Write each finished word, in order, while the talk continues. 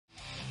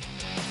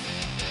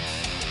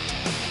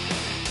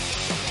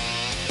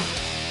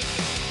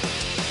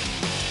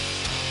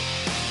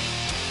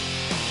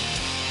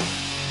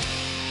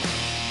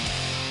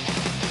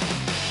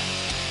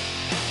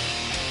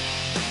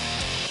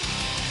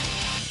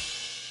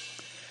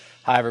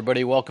Hi,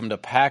 everybody. Welcome to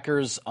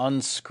Packers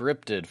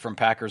Unscripted from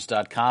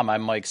Packers.com.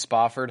 I'm Mike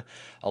Spofford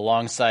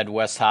alongside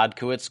Wes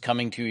Hodkiewicz,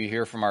 coming to you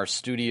here from our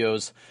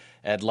studios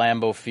at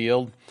Lambeau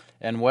Field.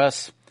 And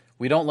Wes,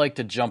 we don't like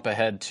to jump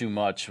ahead too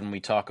much when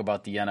we talk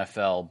about the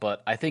NFL,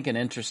 but I think an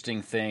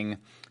interesting thing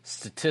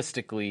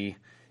statistically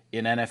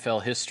in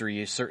NFL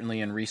history,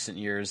 certainly in recent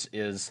years,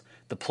 is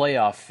the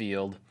playoff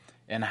field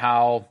and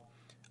how,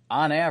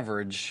 on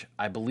average,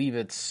 I believe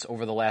it's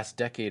over the last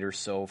decade or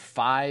so,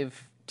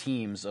 5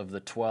 teams of the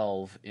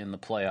 12 in the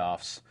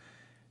playoffs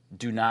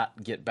do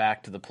not get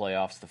back to the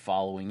playoffs the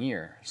following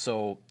year.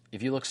 So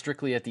if you look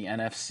strictly at the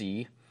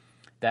NFC,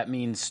 that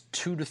means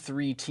 2 to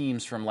 3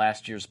 teams from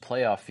last year's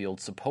playoff field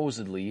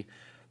supposedly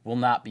will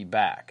not be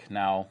back.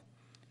 Now,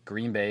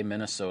 Green Bay,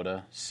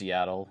 Minnesota,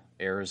 Seattle,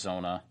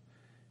 Arizona,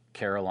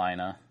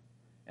 Carolina,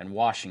 and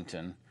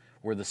Washington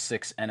were the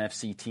 6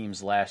 NFC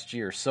teams last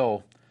year.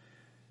 So,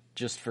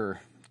 just for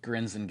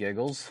grins and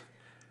giggles,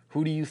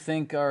 who do you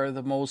think are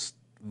the most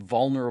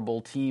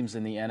vulnerable teams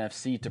in the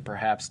NFC to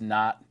perhaps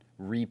not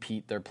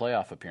repeat their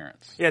playoff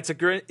appearance? Yeah, it's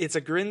a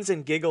grins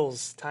and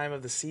giggles time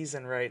of the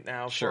season right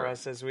now for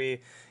us as we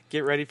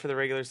get ready for the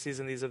regular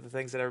season. These are the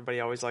things that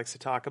everybody always likes to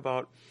talk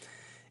about.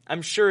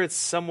 I'm sure it's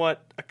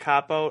somewhat a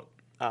cop-out,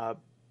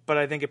 but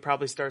I think it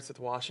probably starts with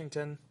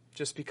Washington,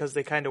 just because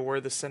they kind of were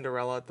the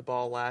Cinderella at the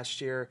ball last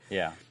year.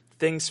 Yeah.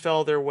 Things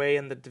fell their way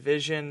in the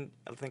division.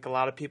 I think a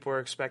lot of people were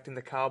expecting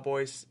the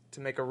Cowboys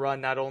to make a run,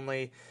 not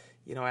only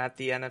at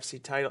the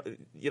NFC title,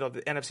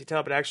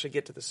 but actually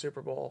get to the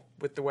Super Bowl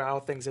with the way how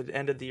things had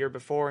ended the year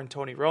before and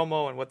Tony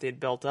Romo and what they had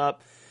built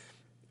up.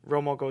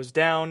 Romo goes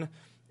down.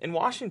 In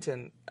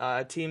Washington,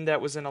 a team that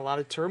was in a lot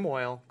of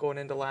turmoil going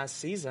into last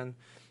season,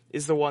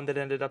 is the one that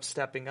ended up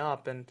stepping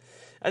up. And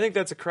I think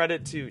that's a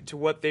credit to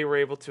what they were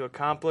able to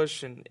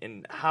accomplish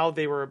and how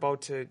they were able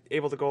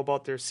to go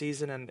about their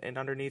season and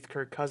underneath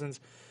Kirk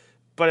Cousins.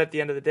 But at the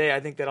end of the day,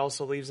 I think that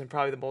also leaves them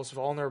probably the most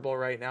vulnerable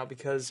right now,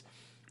 because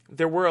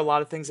there were a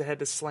lot of things that had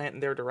to slant in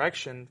their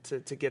direction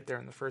to get there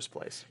in the first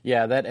place.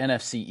 Yeah, that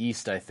NFC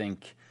East, I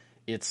think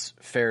it's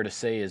fair to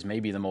say, is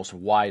maybe the most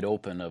wide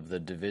open of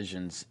the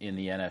divisions in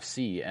the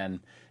NFC.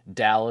 And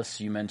Dallas,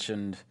 you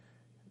mentioned,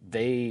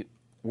 they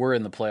were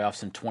in the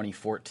playoffs in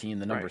 2014,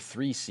 the number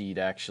 3 seed,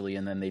 actually,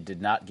 and then they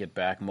did not get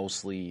back,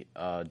 mostly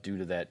due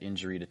to that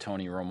injury to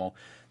Tony Romo.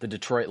 The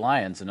Detroit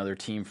Lions, another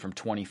team from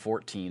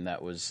 2014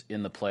 that was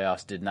in the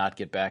playoffs, did not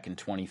get back in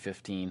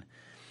 2015.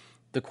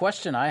 The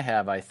question I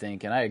have, I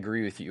think, and I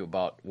agree with you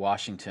about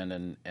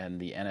Washington and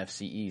the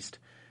NFC East,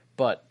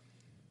 but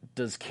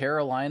does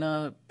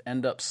Carolina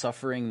end up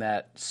suffering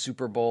that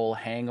Super Bowl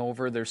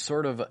hangover? There's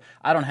sort of,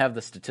 I don't have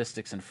the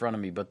statistics in front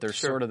of me, but there's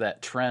sort of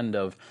that trend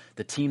of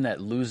the team that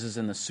loses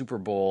in the Super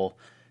Bowl.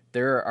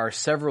 There are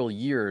several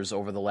years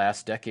over the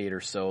last decade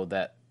or so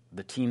that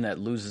the team that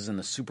loses in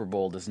the Super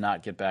Bowl does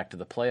not get back to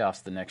the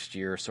playoffs the next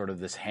year, sort of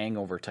this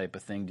hangover type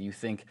of thing. Do you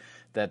think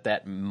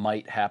that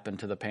might happen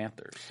to the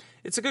Panthers?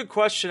 It's a good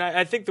question.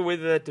 I think the way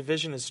that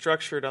division is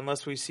structured,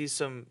 unless we see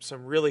some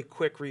really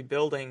quick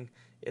rebuilding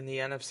in the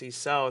NFC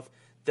South,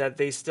 that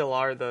they still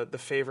are the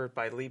favorite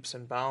by leaps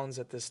and bounds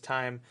at this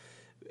time.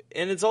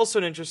 And it's also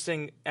an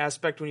interesting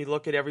aspect when you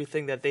look at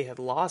everything that they had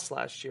lost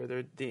last year,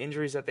 the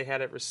injuries that they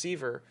had at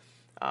receiver.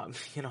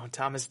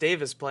 Thomas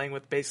Davis playing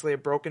with basically a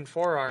broken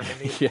forearm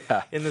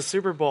in the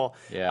Super Bowl.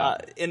 Yeah.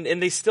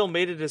 And they still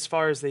made it as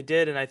far as they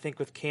did. And I think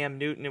with Cam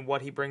Newton and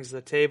what he brings to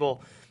the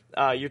table,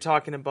 you're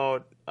talking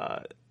about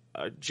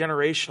a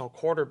generational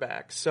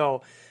quarterback.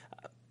 So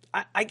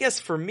I guess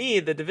for me,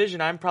 the division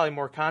I'm probably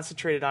more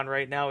concentrated on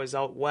right now is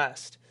out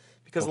west.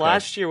 Because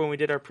last year when we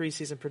did our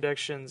preseason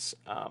predictions,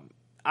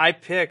 I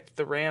picked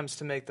the Rams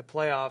to make the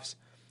playoffs,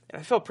 and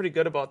I felt pretty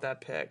good about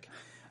that pick.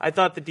 I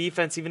thought the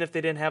defense, even if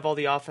they didn't have all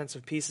the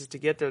offensive pieces to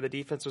get there, the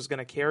defense was going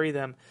to carry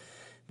them.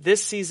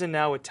 This season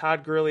now with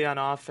Todd Gurley on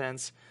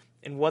offense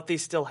and what they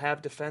still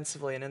have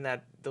defensively and in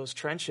those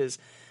trenches,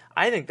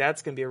 I think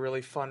that's going to be a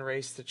really fun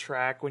race to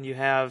track when you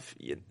have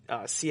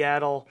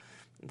Seattle,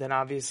 then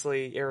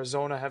obviously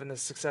Arizona having the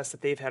success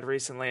that they've had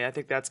recently. I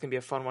think that's going to be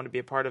a fun one to be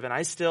a part of. And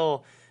I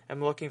still am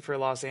looking for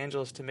Los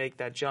Angeles to make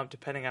that jump,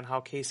 depending on how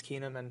Case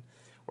Keenum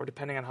or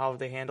depending on how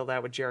they handle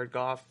that with Jared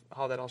Goff,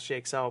 how that all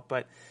shakes out.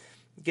 But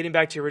getting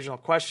back to your original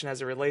question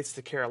as it relates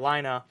to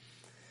Carolina,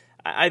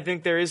 I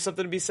think there is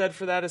something to be said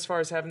for that as far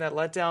as having that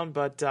letdown,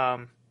 but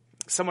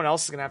someone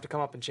else is going to have to come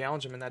up and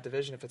challenge them in that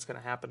division if it's going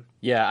to happen.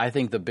 Yeah, I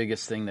think the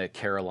biggest thing that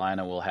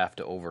Carolina will have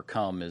to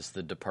overcome is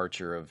the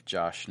departure of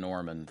Josh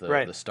Norman,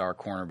 the star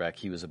cornerback.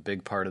 He was a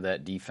big part of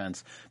that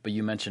defense. But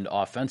you mentioned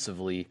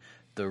offensively,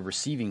 the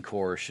receiving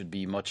core should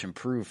be much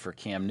improved for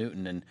Cam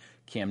Newton, and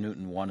Cam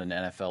Newton won an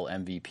NFL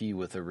MVP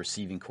with a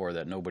receiving core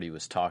that nobody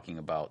was talking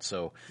about.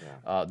 So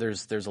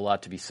there's a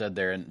lot to be said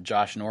there. And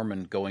Josh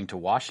Norman going to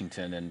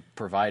Washington and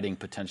providing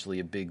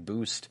potentially a big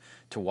boost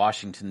to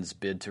Washington's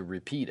bid to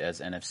repeat as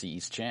NFC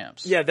East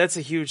champs. Yeah, that's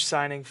a huge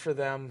signing for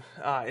them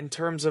in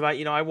terms of,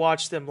 I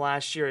watched them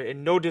last year,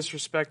 and no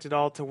disrespect at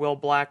all to Will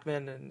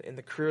Blackman and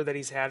the career that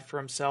he's had for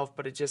himself,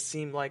 but it just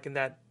seemed like in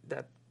that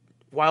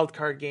wild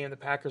card game, the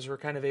Packers were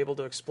kind of able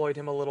to exploit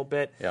him a little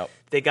bit. Yep.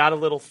 They got a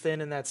little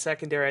thin in that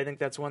secondary. I think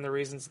that's one of the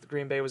reasons the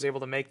Green Bay was able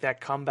to make that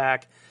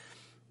comeback.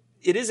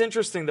 It is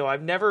interesting, though.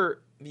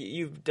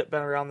 You've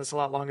been around this a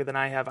lot longer than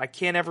I have. I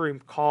can't ever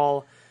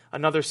recall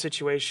another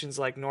situations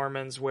like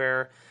Norman's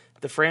where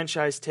the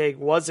franchise tag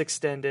was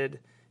extended,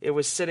 it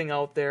was sitting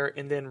out there,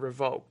 and then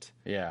revoked.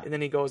 Yeah. And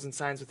then he goes and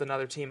signs with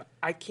another team.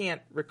 I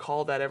can't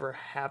recall that ever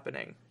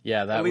happening.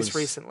 Yeah, at least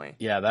recently.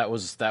 Yeah, that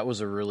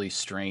was a really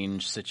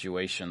strange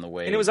situation, the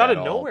way and it was that out of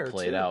all nowhere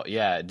played too. out.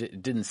 Yeah,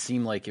 it didn't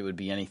seem like it would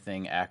be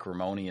anything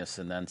acrimonious,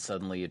 and then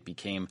suddenly it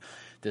became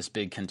this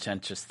big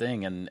contentious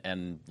thing,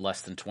 and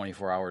less than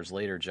 24 hours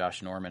later,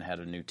 Josh Norman had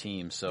a new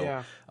team. So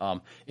Yeah.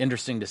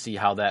 Interesting to see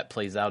how that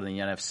plays out in the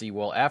NFC.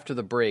 Well, after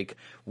the break,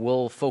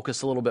 we'll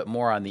focus a little bit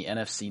more on the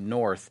NFC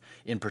North,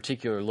 in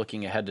particular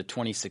looking ahead to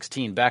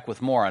 2016. Back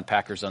with more on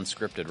Packers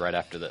Unscripted right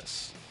after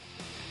this.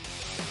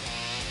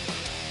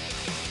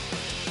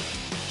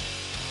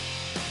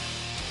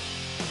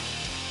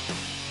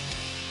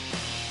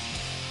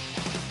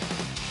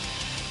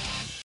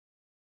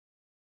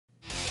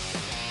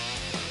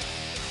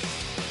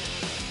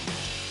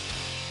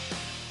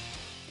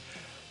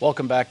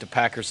 Welcome back to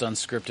Packers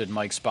Unscripted.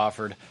 Mike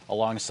Spofford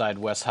alongside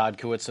Wes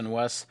Hodkiewicz. And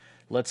Wes,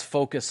 let's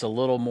focus a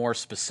little more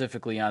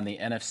specifically on the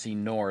NFC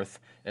North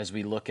as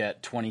we look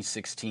at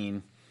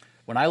 2016.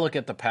 When I look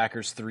at the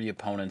Packers' three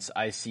opponents,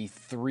 I see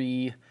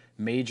three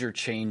major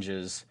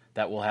changes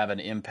that will have an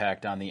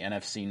impact on the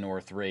NFC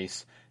North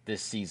race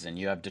this season.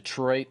 You have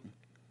Detroit,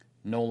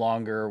 no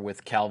longer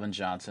with Calvin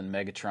Johnson.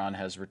 Megatron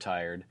has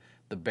retired.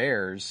 The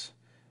Bears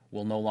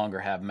will no longer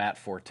have Matt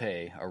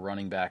Forte, a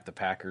running back the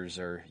Packers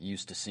are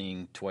used to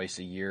seeing twice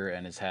a year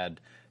and has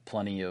had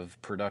plenty of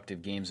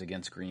productive games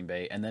against Green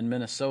Bay. And then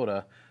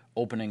Minnesota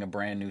opening a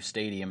brand new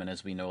stadium, and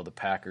as we know, the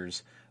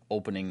Packers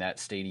opening that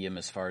stadium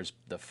as far as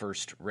the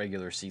first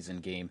regular season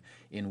game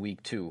in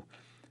Week 2.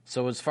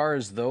 So as far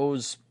as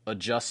those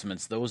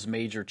adjustments, those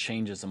major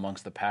changes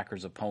amongst the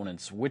Packers'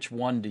 opponents, which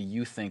one do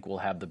you think will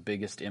have the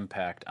biggest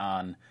impact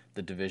on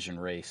the division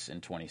race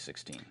in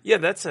 2016? Yeah,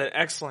 that's an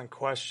excellent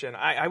question.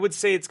 I would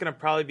say it's going to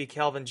probably be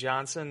Calvin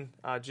Johnson,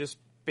 just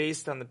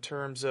based on the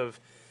terms of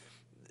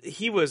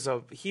he was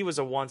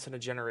a once in a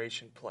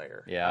generation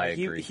player. Yeah, I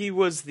agree. He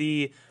was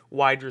the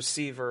wide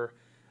receiver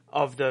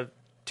of the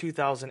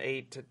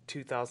 2008 to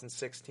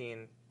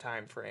 2016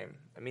 time frame.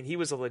 I mean, he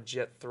was a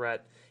legit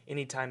threat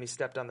anytime he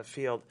stepped on the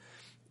field.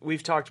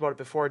 We've talked about it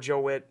before, Joe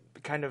Witt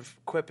kind of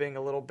quipping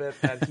a little bit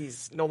that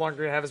he's no longer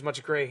going to have as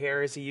much gray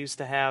hair as he used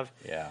to have.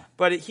 Yeah.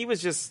 But he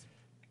was just,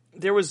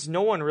 there was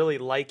no one really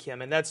like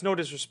him, and that's no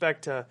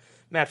disrespect to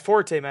Matt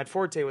Forte. Matt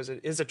Forte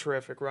is a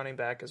terrific running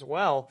back as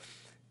well,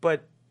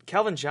 but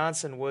Calvin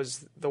Johnson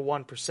was the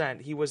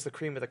 1%. He was the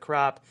cream of the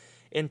crop.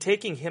 And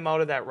taking him out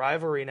of that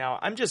rivalry now,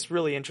 I'm just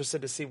really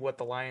interested to see what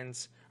the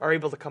Lions are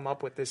able to come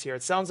up with this year.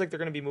 It sounds like they're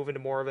going to be moving to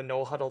more of a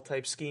no-huddle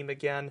type scheme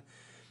again.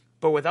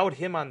 But without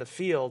him on the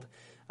field,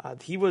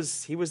 he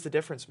was the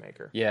difference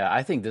maker. Yeah,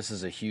 I think this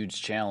is a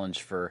huge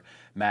challenge for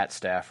Matt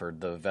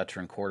Stafford, the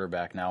veteran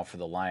quarterback now for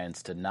the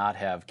Lions, to not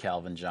have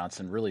Calvin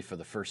Johnson really for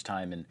the first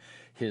time in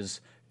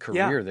his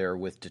career there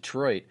with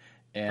Detroit.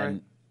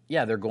 And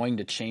yeah, they're going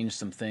to change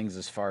some things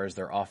as far as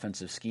their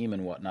offensive scheme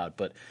and whatnot.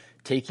 But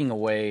taking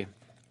away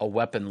a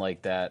weapon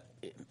like that,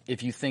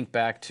 if you think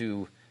back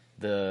to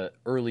the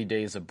early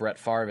days of Brett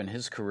Favre in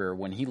his career,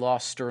 when he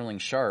lost Sterling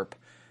Sharp,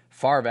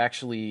 Favre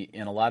actually,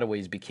 in a lot of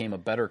ways, became a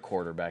better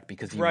quarterback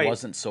because he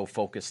wasn't so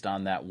focused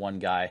on that one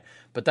guy.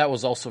 But that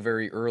was also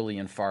very early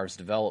in Favre's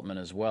development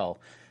as well.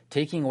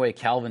 Taking away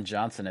Calvin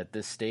Johnson at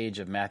this stage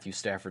of Matthew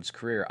Stafford's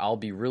career, I'll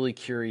be really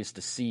curious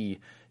to see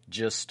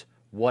just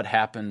what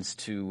happens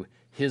to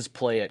his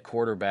play at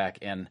quarterback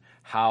and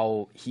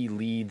how he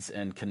leads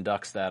and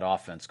conducts that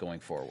offense going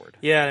forward.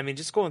 Yeah, I mean,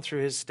 just going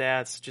through his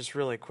stats just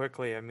really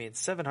quickly, I mean,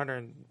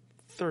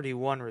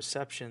 731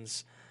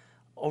 receptions,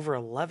 over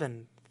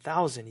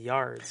 11,000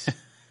 yards.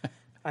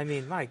 I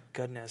mean, my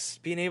goodness.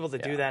 Being able to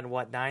do that in,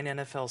 9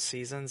 NFL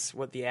seasons,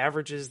 what the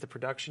average is, the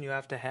production you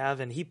have to have,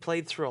 and he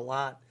played through a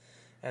lot,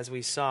 as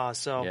we saw.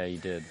 So yeah, he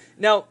did.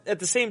 Now, at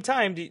the same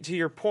time, to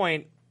your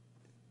point,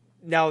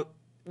 now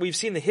we've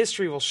seen the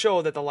history will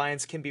show that the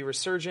Lions can be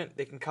resurgent.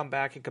 They can come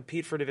back and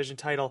compete for a division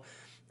title.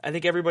 I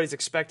think everybody's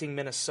expecting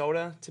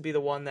Minnesota to be the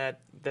one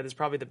that is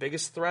probably the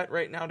biggest threat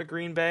right now to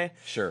Green Bay.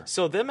 Sure.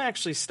 So them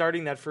actually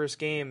starting that first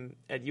game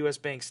at US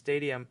Bank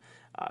Stadium,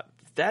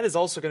 that is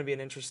also going to be an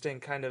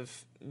interesting kind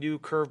of new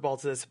curveball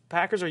to this.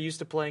 Packers are used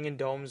to playing in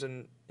domes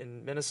in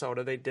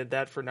Minnesota. They did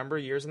that for a number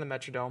of years in the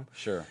Metrodome.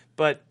 Sure.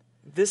 But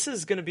this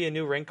is going to be a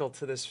new wrinkle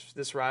to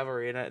this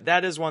rivalry, and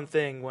that is one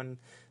thing when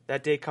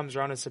that day comes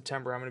around in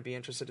September, I'm going to be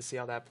interested to see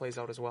how that plays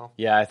out as well.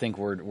 Yeah, I think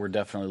we're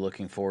definitely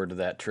looking forward to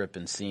that trip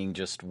and seeing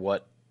just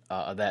what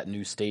that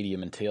new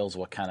stadium entails,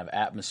 what kind of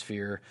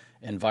atmosphere,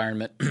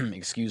 environment,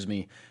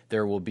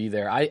 there will be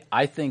there.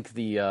 I think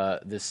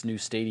this new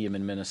stadium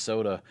in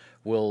Minnesota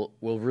will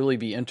really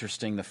be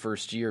interesting the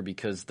first year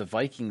because the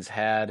Vikings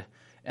had,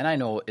 and I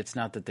know it's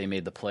not that they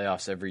made the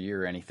playoffs every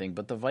year or anything,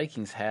 but the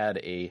Vikings had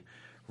a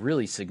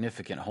really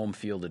significant home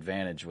field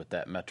advantage with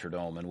that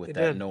Metrodome and with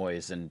that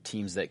noise, and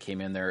teams that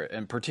came in there,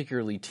 and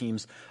particularly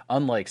teams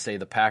unlike, say,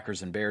 the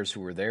Packers and Bears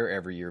who were there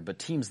every year, but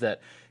teams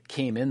that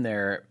came in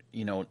there,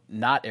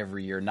 not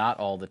every year, not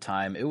all the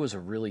time. It was a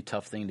really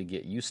tough thing to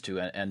get used to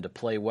and to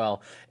play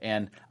well.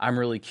 And I'm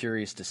really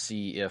curious to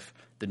see if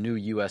the new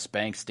U.S.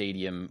 Bank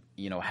Stadium,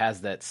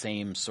 has that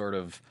same sort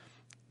of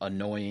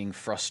annoying,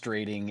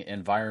 frustrating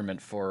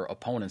environment for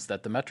opponents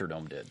that the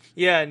Metrodome did.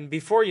 Yeah, and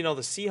before, the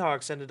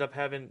Seahawks ended up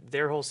having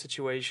their whole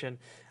situation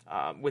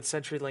with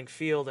CenturyLink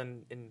Field,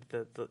 and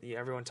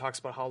everyone talks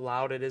about how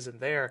loud it is in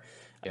there.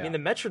 I mean, the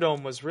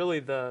Metrodome was really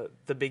the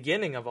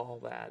beginning of all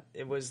that.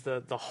 It was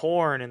the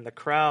horn and the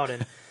crowd,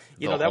 and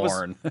that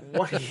horn.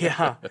 Was one,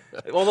 yeah.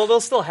 Although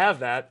they'll still have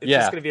that. It's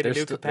just going to be at a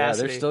new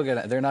capacity.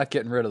 They're not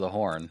getting rid of the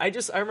horn. I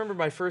remember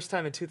my first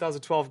time in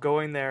 2012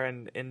 going there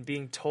and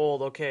being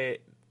told, okay,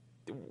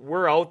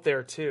 we're out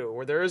there too,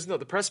 where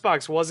the press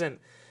box wasn't,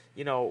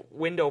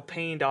 window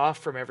paned off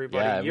from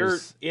everybody. Yeah, You're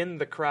in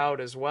the crowd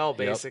as well,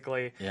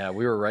 basically. Yep. Yeah,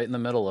 we were right in the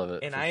middle of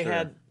it. And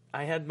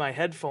I had my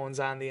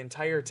headphones on the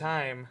entire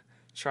time,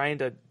 trying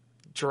to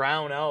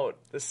drown out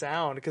the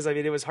sound, because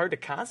it was hard to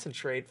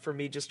concentrate for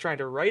me just trying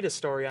to write a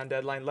story on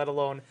Deadline, let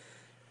alone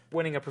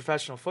winning a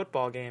professional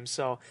football game.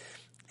 So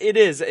it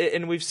is,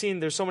 and we've seen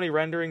there's so many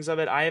renderings of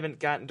it. I haven't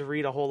gotten to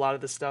read a whole lot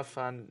of the stuff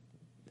on.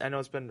 I know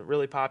it's been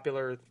really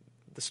popular,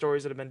 the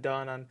stories that have been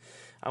done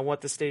on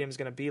what the stadium is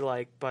going to be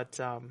like, but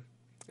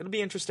it'll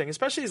be interesting,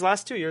 especially these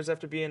last 2 years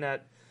after being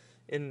at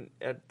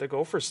the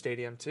Gophers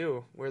Stadium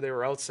too, where they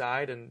were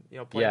outside and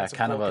playing in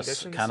some cold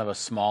conditions. Kind of a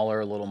smaller,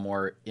 a little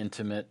more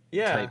intimate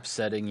type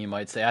setting, you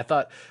might say. I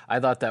thought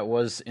that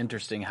was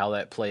interesting how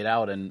that played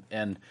out,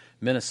 and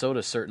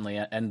Minnesota certainly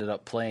ended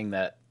up playing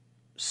that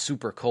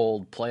super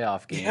cold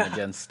playoff game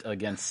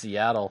against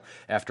Seattle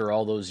after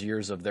all those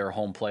years of their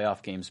home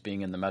playoff games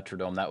being in the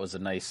Metrodome. That was a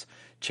nice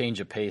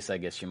change of pace, I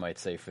guess you might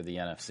say, for the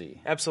NFC.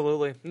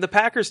 Absolutely. And the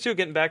Packers too,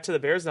 getting back to the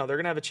Bears now, they're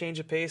going to have a change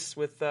of pace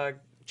with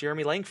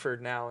Jeremy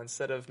Langford now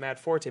instead of Matt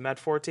Forte. Matt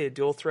Forte, a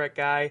dual threat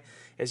guy.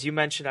 As you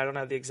mentioned, I don't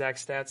have the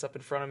exact stats up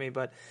in front of me,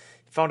 but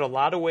found a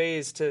lot of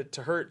ways to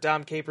hurt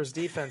Dom Capers'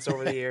 defense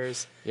over the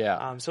years.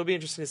 Yeah. So it'll be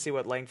interesting to see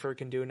what Langford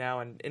can do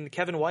now, and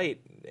Kevin White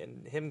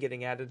and him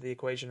getting added to the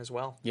equation as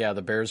well. Yeah,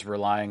 the Bears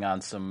relying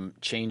on some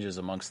changes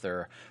amongst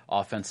their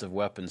offensive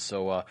weapons.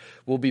 So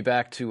we'll be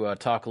back to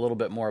talk a little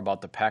bit more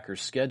about the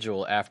Packers'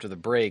 schedule after the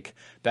break.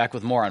 Back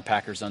with more on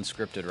Packers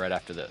Unscripted right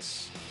after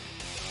this.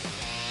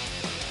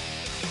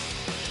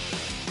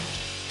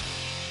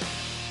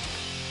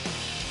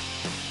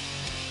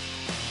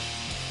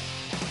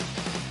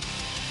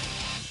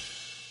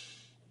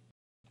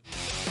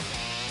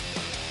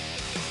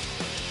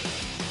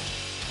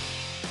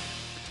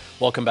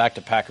 Welcome back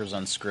to Packers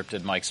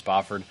Unscripted. Mike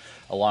Spofford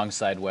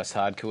alongside Wes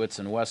Hodkiewicz.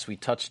 And Wes, we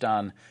touched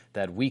on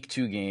that Week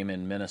 2 game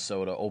in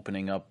Minnesota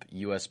opening up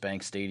U.S.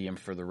 Bank Stadium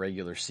for the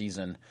regular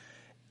season.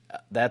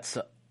 That's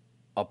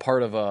a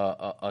part of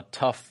a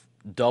tough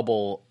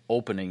double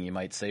opening, you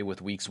might say,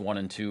 with Weeks 1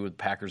 and 2, with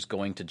Packers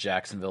going to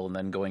Jacksonville and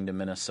then going to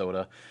Minnesota.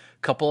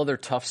 A couple other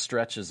tough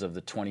stretches of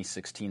the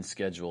 2016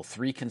 schedule.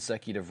 3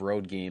 consecutive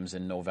road games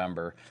in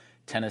November.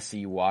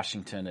 Tennessee,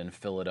 Washington, and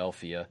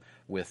Philadelphia,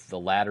 with the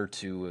latter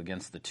two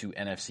against the two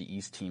NFC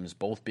East teams,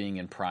 both being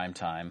in prime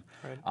time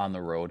on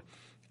the road.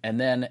 And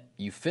then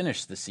you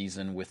finish the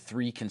season with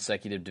 3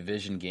 consecutive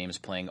division games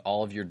playing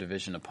all of your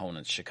division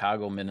opponents,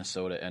 Chicago,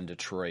 Minnesota, and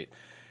Detroit,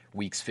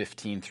 weeks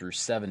 15 through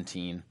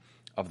 17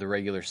 of the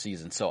regular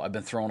season. So I've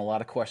been throwing a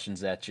lot of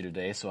questions at you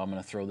today, so I'm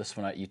going to throw this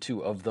one at you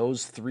too. Of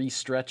those 3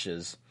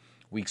 stretches,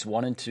 weeks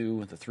 1 and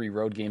 2, the 3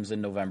 road games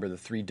in November, the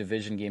 3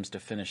 division games to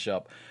finish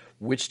up,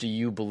 which do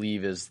you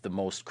believe is the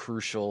most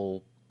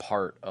crucial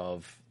part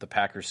of the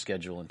Packers'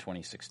 schedule in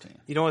 2016?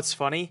 You know what's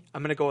funny?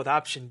 I'm going to go with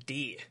option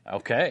D.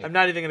 Okay. I'm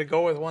not even going to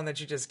go with one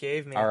that you just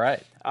gave me. All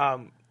right.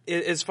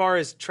 As far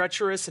as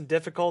treacherous and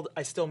difficult,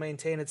 I still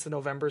maintain it's the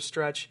November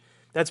stretch.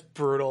 That's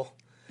brutal.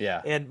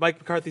 Yeah. And Mike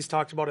McCarthy's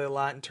talked about it a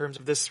lot in terms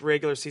of this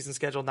regular season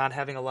schedule not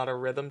having a lot of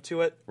rhythm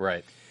to it.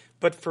 Right.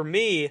 But for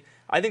me,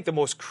 I think the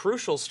most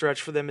crucial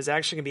stretch for them is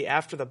actually going to be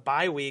after the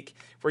bye week,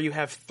 where you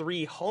have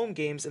 3 home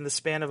games in the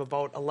span of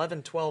about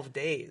 11, 12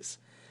 days.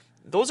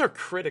 Those are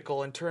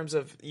critical in terms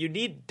of you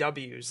need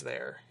W's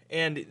there.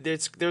 And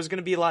there's going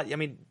to be a lot. I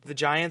mean, the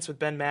Giants with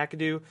Ben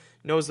McAdoo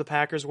knows the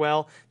Packers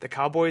well. The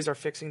Cowboys are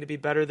fixing to be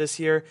better this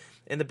year.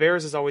 And the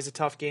Bears is always a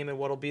tough game in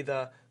what'll be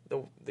the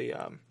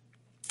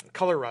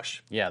Color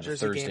Rush. Yeah, the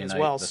Jersey Thursday game night, as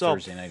well.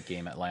 Thursday night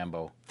game at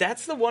Lambeau.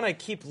 That's the one I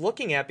keep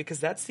looking at because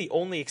that's the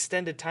only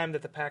extended time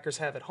that the Packers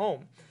have at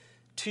home.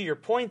 To your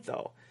point,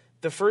 though,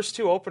 the first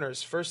 2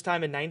 openers, first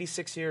time in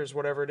 96 years,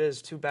 whatever it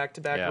is, 2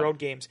 back-to-back road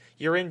games.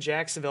 You're in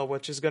Jacksonville,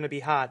 which is going to be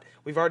hot.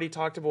 We've already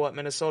talked about what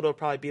Minnesota will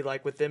probably be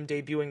like with them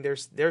debuting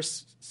their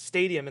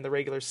stadium in the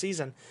regular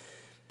season.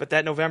 But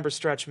that November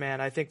stretch,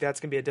 man, I think that's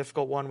going to be a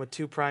difficult one with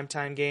 2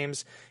 primetime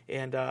games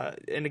and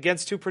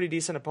against 2 pretty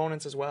decent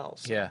opponents as well.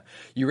 So. Yeah.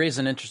 You raise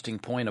an interesting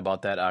point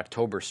about that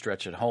October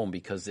stretch at home,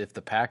 because if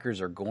the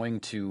Packers are going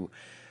to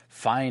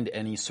find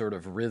any sort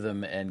of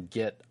rhythm and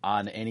get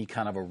on any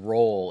kind of a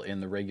roll in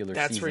the regular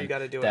season, that's where you got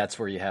to do it. That's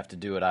where you have to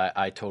do it.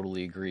 I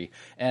totally agree.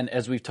 And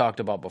as we've talked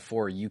about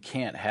before, you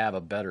can't have a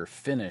better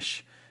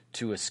finish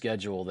to a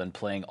schedule than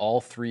playing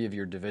all three of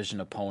your division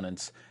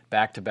opponents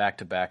back to back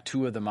to back,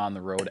 two of them on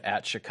the road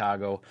at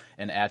Chicago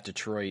and at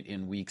Detroit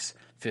in weeks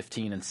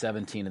 15 and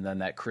 17, and then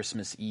that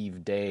Christmas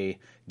Eve day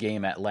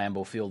game at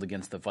Lambeau Field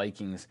against the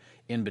Vikings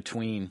in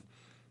between.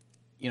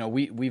 You know,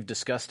 we've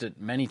discussed it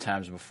many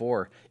times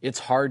before. It's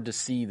hard to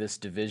see this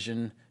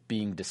division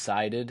being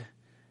decided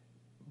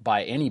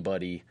by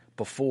anybody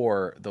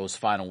before those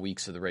final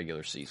weeks of the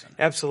regular season.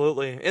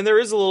 Absolutely. And there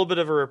is a little bit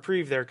of a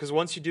reprieve there, because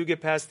once you do get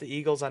past the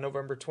Eagles on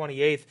November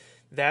 28th,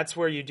 that's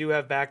where you do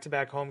have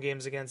back-to-back home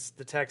games against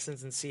the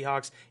Texans and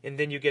Seahawks, and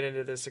then you get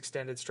into this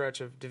extended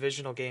stretch of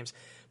divisional games.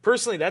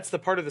 Personally, that's the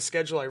part of the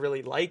schedule I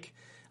really like.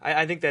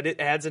 I think that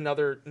it adds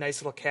another nice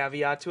little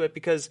caveat to it,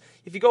 because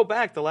if you go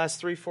back the last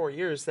 3-4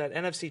 years, that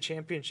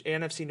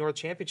NFC North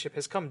Championship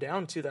has come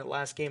down to that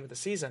last game of the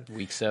season.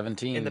 Week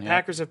 17. And the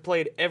Packers have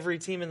played every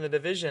team in the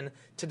division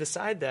to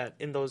decide that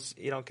in those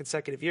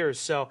consecutive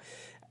years. So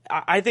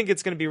I think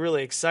it's going to be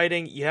really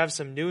exciting. You have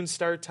some noon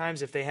start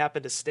times if they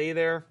happen to stay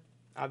there.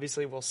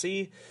 Obviously, we'll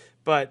see.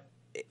 But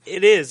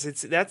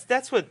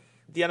that's what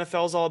the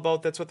NFL is all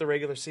about. That's what the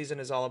regular season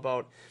is all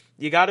about.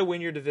 You got to win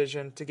your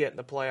division to get in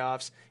the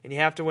playoffs, and you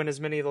have to win as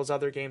many of those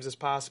other games as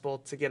possible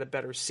to get a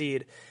better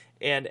seed.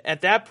 And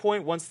at that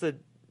point, once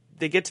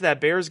they get to that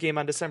Bears game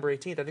on December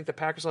 18th, I think the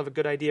Packers will have a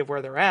good idea of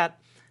where they're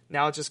at.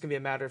 Now it's just going to be a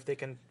matter if they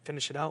can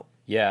finish it out.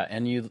 Yeah,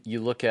 and you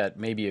look at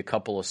maybe a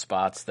couple of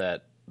spots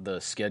that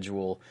the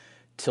schedule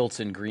tilts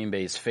in Green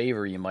Bay's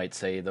favor, you might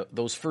say.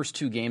 Those first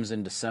two games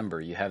in December,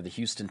 you have the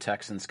Houston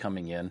Texans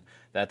coming in.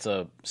 That's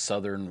a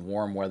southern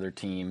warm weather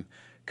team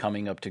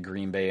coming up to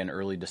Green Bay in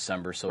early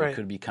December, so right. It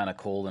could be kind of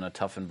cold in a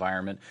tough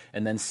environment.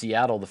 And then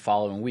Seattle the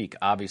following week,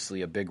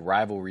 obviously a big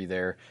rivalry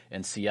there,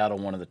 and Seattle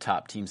one of the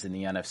top teams in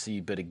the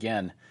NFC. But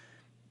again,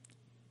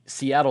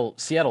 Seattle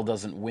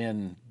doesn't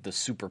win the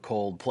super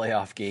cold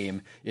playoff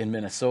game in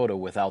Minnesota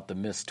without the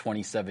missed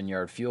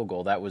 27-yard field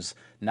goal. That was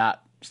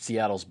not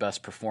Seattle's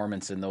best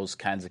performance in those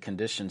kinds of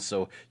conditions.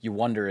 So you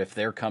wonder if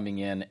they're coming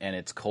in and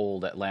it's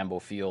cold at Lambeau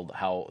Field,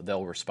 how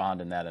they'll respond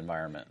in that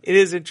environment. It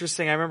is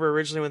interesting. I remember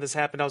originally when this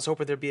happened, I was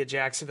hoping there'd be a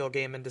Jacksonville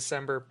game in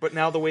December. But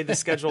now the way the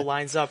schedule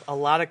lines up, a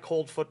lot of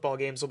cold football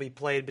games will be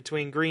played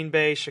between Green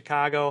Bay,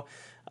 Chicago.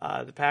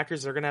 The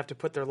Packers are going to have to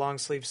put their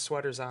long-sleeve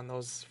sweaters on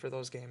for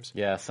those games.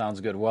 Yeah, sounds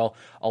good. Well,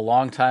 a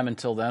long time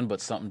until then,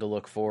 but something to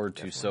look forward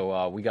to. Definitely.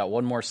 So we got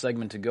one more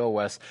segment to go,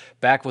 Wes.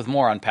 Back with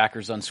more on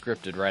Packers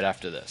Unscripted right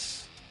after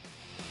this.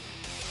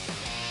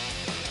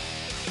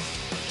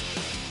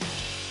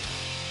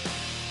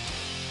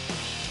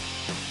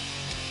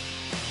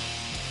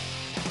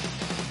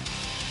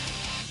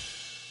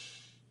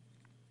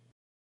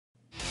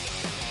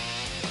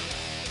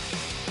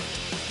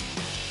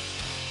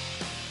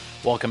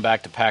 Welcome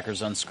back to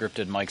Packers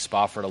Unscripted. Mike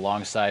Spofford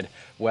alongside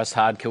Wes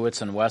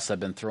Hodkiewicz. And Wes, I've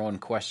been throwing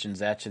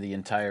questions at you the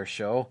entire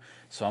show,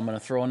 so I'm going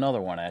to throw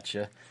another one at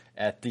you.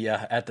 At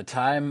the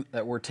time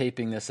that we're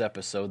taping this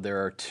episode,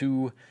 there are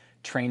 2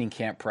 training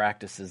camp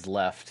practices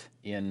left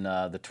in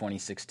the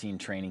 2016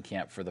 training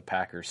camp for the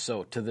Packers.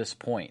 So to this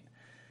point,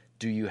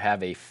 do you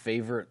have a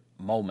favorite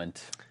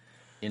moment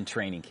in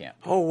training camp?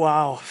 Oh,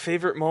 wow.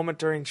 Favorite moment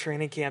during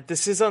training camp.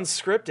 This is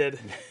unscripted,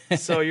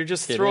 so you're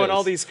just throwing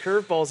all these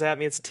curveballs at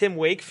me. It's Tim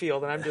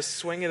Wakefield, and I'm just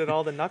swinging at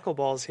all the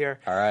knuckleballs here.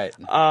 All right.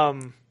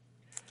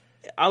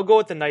 I'll go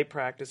with the night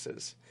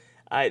practices.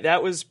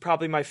 That was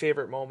probably my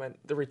favorite moment,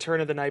 the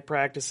return of the night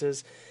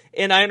practices.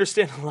 And I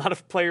understand a lot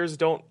of players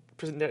don't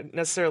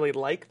necessarily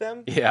like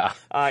them. Yeah.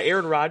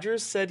 Aaron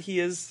Rodgers said he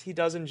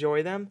does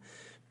enjoy them.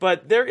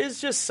 But there is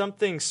just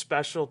something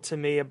special to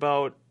me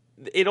about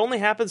it. Only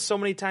happens so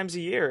many times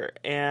a year,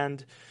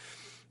 and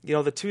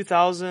the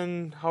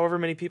 2,000, however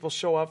many people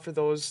show up for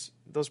those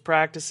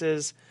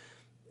practices,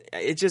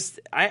 I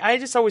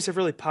just always have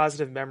really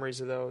positive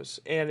memories of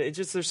those, and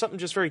there's something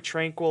just very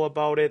tranquil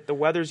about it. The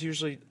weather's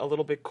usually a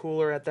little bit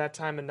cooler at that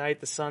time of night.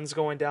 The sun's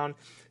going down,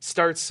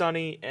 starts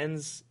sunny,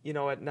 ends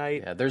at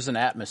night. Yeah, there's an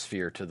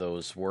atmosphere to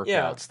those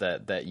workouts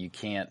that you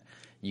can't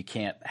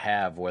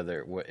have,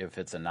 if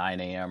it's a 9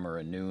 a.m. or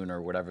a noon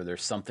or whatever.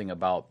 There's something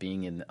about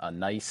being in a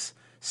nice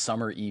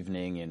summer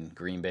evening in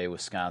Green Bay,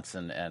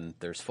 Wisconsin, and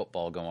there's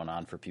football going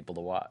on for people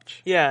to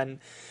watch. Yeah, and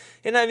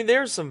I mean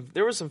there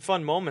were some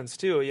fun moments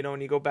too.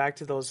 When you go back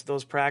to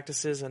those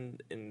practices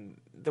and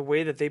the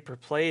way that they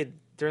played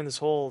during this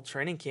whole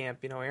training camp.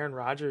 Aaron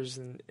Rodgers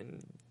and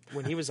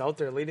when he was out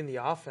there leading the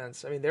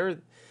offense. I mean there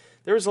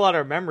was a lot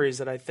of memories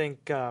that I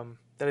think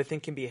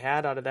can be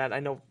had out of that. I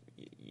know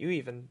you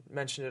even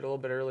mentioned it a little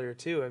bit earlier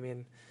too. I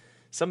mean,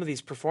 some of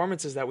these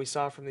performances that we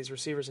saw from these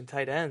receivers and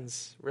tight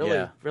ends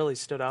really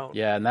stood out.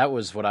 Yeah, and that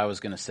was what I was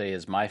going to say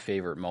is my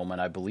favorite moment.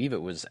 I believe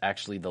it was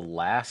actually the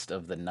last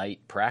of the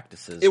night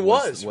practices. It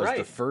was right.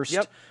 The first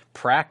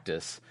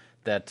practice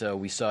that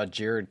we saw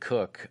Jared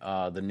Cook,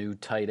 the new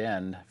tight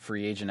end,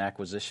 free agent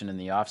acquisition in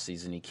the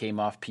offseason. He came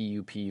off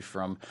PUP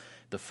from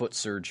the foot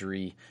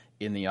surgery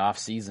in the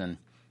offseason,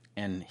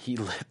 and he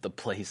lit the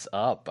place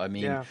up. I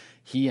mean,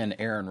 he and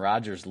Aaron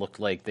Rodgers looked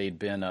like they'd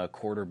been a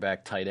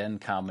quarterback-tight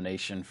end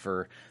combination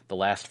for the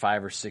last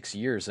 5 or 6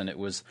 years, and it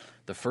was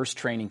the first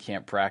training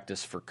camp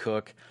practice for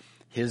Cook.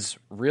 His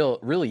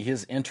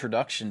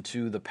introduction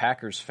to the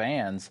Packers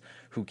fans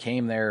who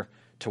came there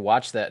to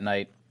watch that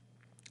night.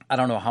 I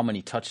don't know how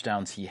many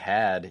touchdowns he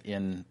had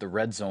in the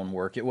red zone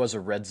work. It was a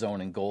red zone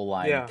and goal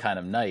line kind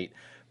of night,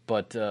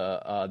 but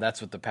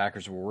that's what the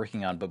Packers were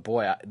working on. But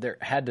boy, there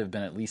had to have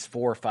been at least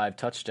 4 or 5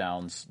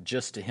 touchdowns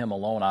just to him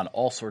alone on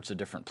all sorts of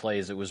different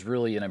plays. It was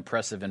really an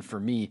impressive and,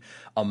 for me,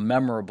 a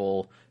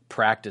memorable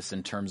practice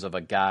in terms of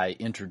a guy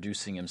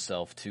introducing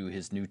himself to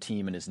his new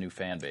team and his new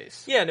fan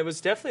base. Yeah, and it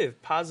was definitely a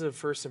positive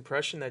first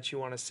impression that you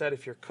want to set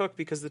if you're Cook,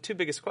 because the 2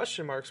 biggest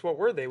question marks, what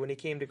were they when he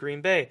came to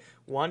Green Bay?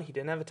 1, he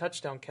didn't have a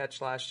touchdown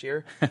catch last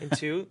year, and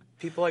 2,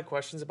 people had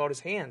questions about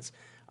his hands.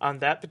 On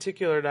that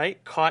particular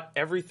night, caught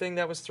everything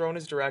that was thrown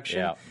his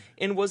direction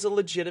and was a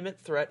legitimate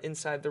threat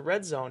inside the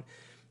red zone.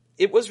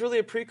 It was really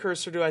a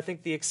precursor to, I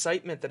think, the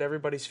excitement that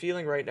everybody's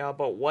feeling right now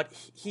about what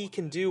he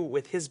can do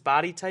with his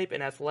body type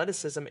and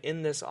athleticism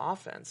in this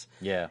offense.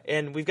 Yeah.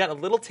 And we've got a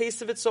little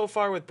taste of it so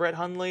far with Brett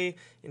Hundley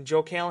and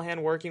Joe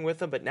Callahan working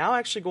with him, but now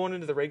actually going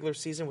into the regular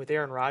season with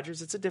Aaron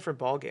Rodgers, it's a different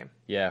ballgame.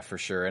 Yeah, for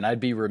sure. And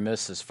I'd be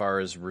remiss as far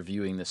as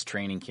reviewing this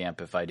training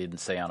camp if I didn't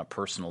say on a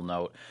personal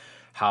note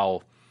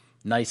how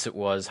nice it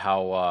was,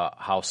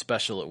 how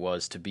special it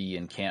was to be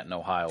in Canton,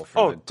 Ohio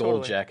for the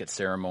Gold Jacket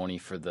ceremony,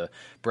 for the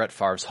Brett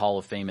Favre's Hall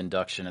of Fame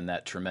induction and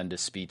that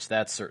tremendous speech.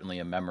 That's certainly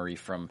a memory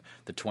from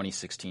the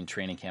 2016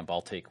 training camp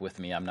I'll take with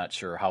me. I'm not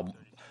sure how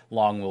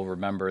long we'll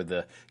remember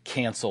the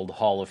canceled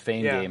Hall of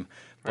Fame game.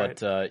 But,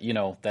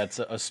 that's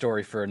a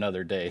story for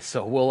another day.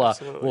 So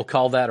we'll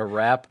call that a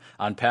wrap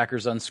on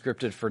Packers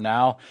Unscripted for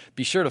now.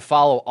 Be sure to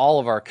follow all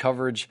of our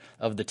coverage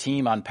of the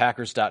team on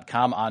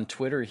Packers.com. On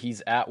Twitter,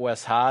 he's at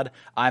Wes Hod.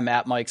 I'm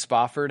at Mike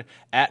Spofford,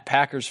 at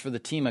Packers for the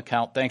Team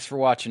account. Thanks for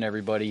watching,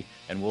 everybody,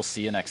 and we'll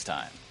see you next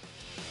time.